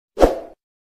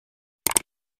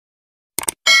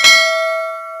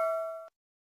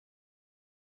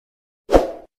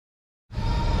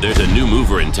There's a new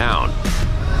mover in town,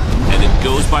 and it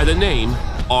goes by the name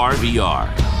RVR.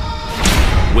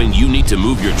 When you need to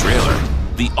move your trailer,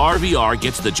 the RVR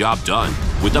gets the job done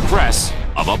with the press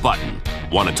of a button.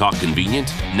 Want to talk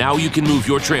convenient? Now you can move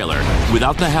your trailer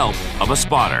without the help of a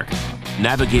spotter.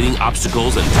 Navigating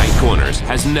obstacles and tight corners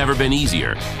has never been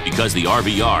easier because the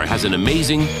RVR has an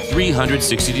amazing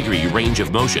 360-degree range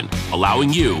of motion,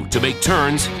 allowing you to make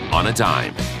turns on a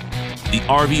dime. The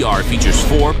RVR features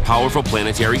 4 powerful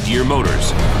planetary gear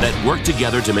motors that work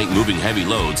together to make moving heavy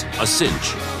loads a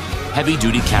cinch.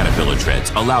 Heavy-duty Caterpillar treads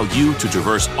allow you to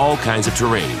traverse all kinds of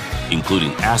terrain,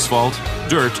 including asphalt,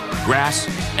 dirt, grass,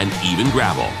 and even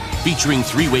gravel, featuring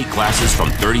 3 weight classes from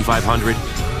 3,500,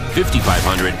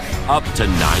 5,500, up to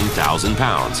 9,000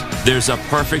 pounds. There's a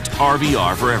perfect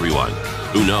RVR for everyone.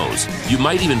 Who knows, you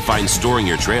might even find storing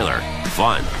your trailer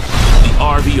fun. The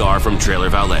RVR from Trailer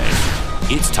Valet.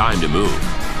 It's time to move.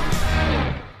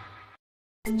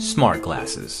 Smart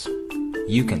glasses.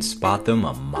 You can spot them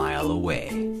a mile away.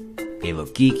 They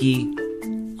look geeky,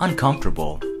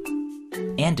 uncomfortable,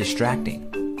 and distracting.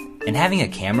 And having a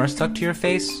camera stuck to your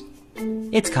face,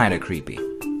 it's kinda creepy.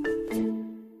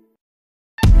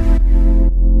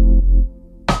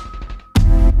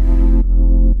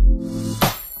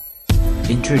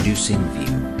 Introducing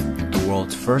View, the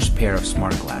world's first pair of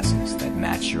smart glasses that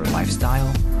match your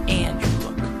lifestyle and your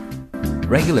look.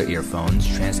 Regular earphones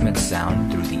transmit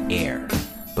sound through the air,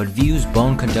 but View's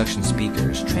bone conduction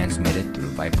speakers transmit it through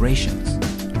vibrations.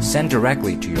 Sent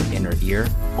directly to your inner ear,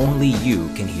 only you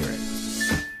can hear it.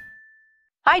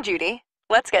 Hi, Judy.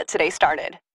 Let's get today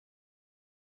started.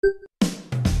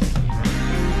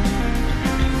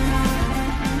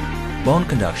 Bone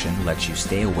conduction lets you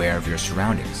stay aware of your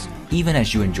surroundings, even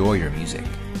as you enjoy your music.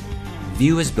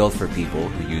 View is built for people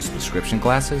who use prescription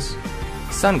glasses,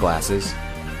 sunglasses,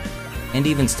 and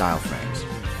even style frames.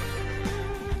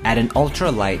 At an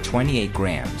ultra-light 28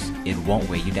 grams, it won't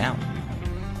weigh you down.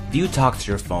 View talks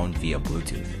to your phone via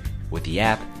Bluetooth. With the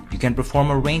app, you can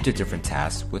perform a range of different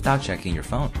tasks without checking your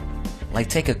phone. Like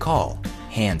take a call,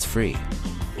 hands-free.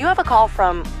 You have a call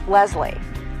from Leslie.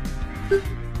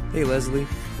 Hey Leslie,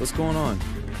 what's going on?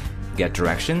 Get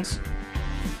directions,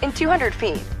 In 200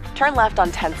 feet, turn left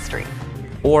on 10th Street.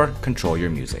 or control your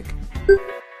music.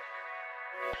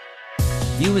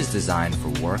 View is designed for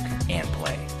work and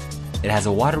play. It has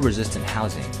a water-resistant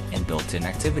housing and built-in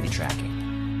activity tracking.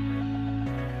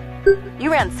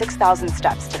 You ran 6,000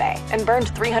 steps today and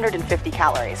burned 350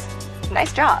 calories.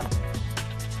 Nice job.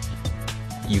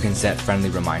 You can set friendly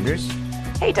reminders,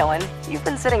 Hey Dylan, you've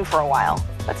been sitting for a while.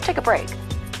 Let's take a break.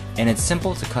 and it's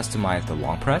simple to customize the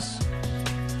long press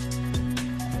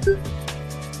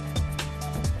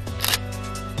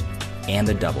and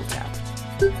the double tap.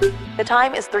 The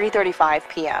time is 3:35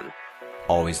 p.m.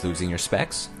 Always losing your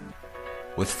specs?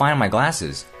 With Find My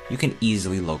Glasses, you can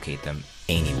easily locate them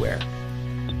anywhere.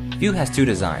 View has 2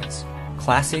 designs,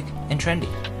 classic and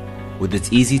trendy. With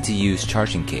its easy-to-use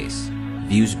charging case,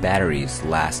 View's batteries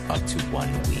last up to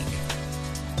 1 week.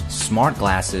 Smart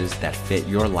glasses that fit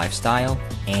your lifestyle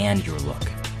and your look.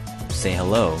 Say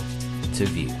hello to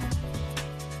View.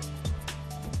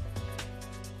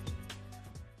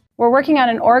 We're working on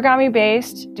an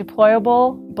origami-based,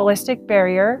 deployable ballistic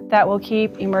barrier that will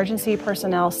keep emergency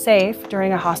personnel safe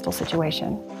during a hostile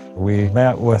situation. We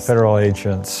met with federal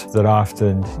agents that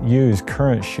often use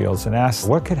current shields and asked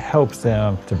what could help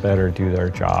them to better do their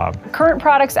job. Current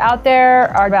products out there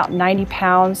are about 90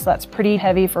 pounds. That's pretty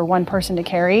heavy for one person to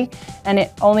carry, and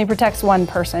it only protects one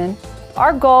person.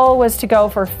 Our goal was to go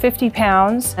for 50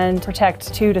 pounds and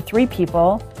protect 2 to 3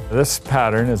 people. This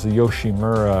pattern is a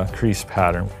Yoshimura crease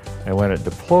pattern, and when it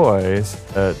deploys,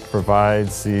 it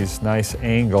provides these nice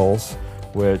angles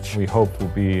which we hope will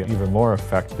be even more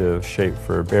effective shape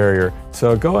for a barrier.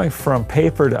 So going from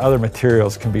paper to other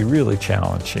materials can be really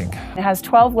challenging. It has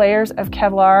 12 layers of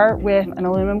Kevlar with an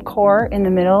aluminum core in the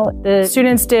middle. The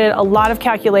students did a lot of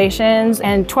calculations,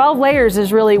 and 12 layers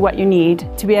is really what you need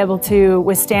to be able to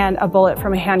withstand a bullet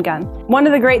from a handgun. One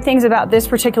of the great things about this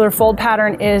particular fold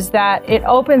pattern is that it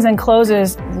opens and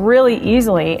closes really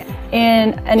easily.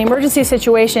 In an emergency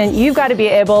situation, you've got to be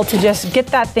able to just get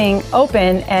that thing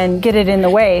open and get it in the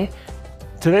way.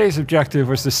 Today's objective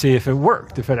was to see if it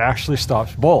worked, if it actually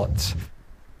stops bullets.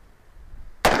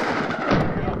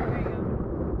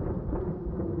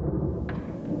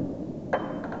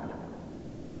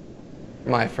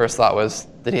 My first thought was,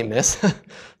 did he miss?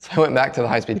 So I went back to the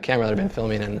high-speed camera that I'd been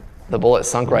filming, and the bullet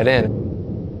sunk right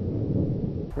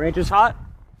in. Range is hot.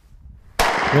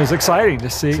 It was exciting to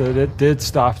see that it did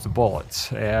stop the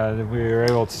bullets, and we were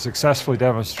able to successfully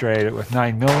demonstrate it with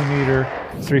 9mm,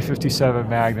 .357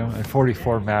 Magnum, and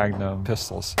 .44 Magnum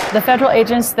pistols. The federal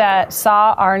agents that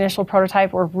saw our initial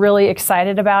prototype were really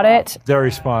excited about it. Their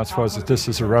response was that this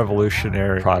is a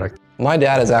revolutionary product. My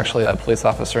dad is actually a police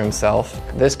officer himself.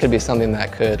 This could be something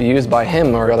that could be used by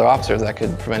him or other officers that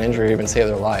could prevent injury or even save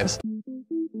their lives.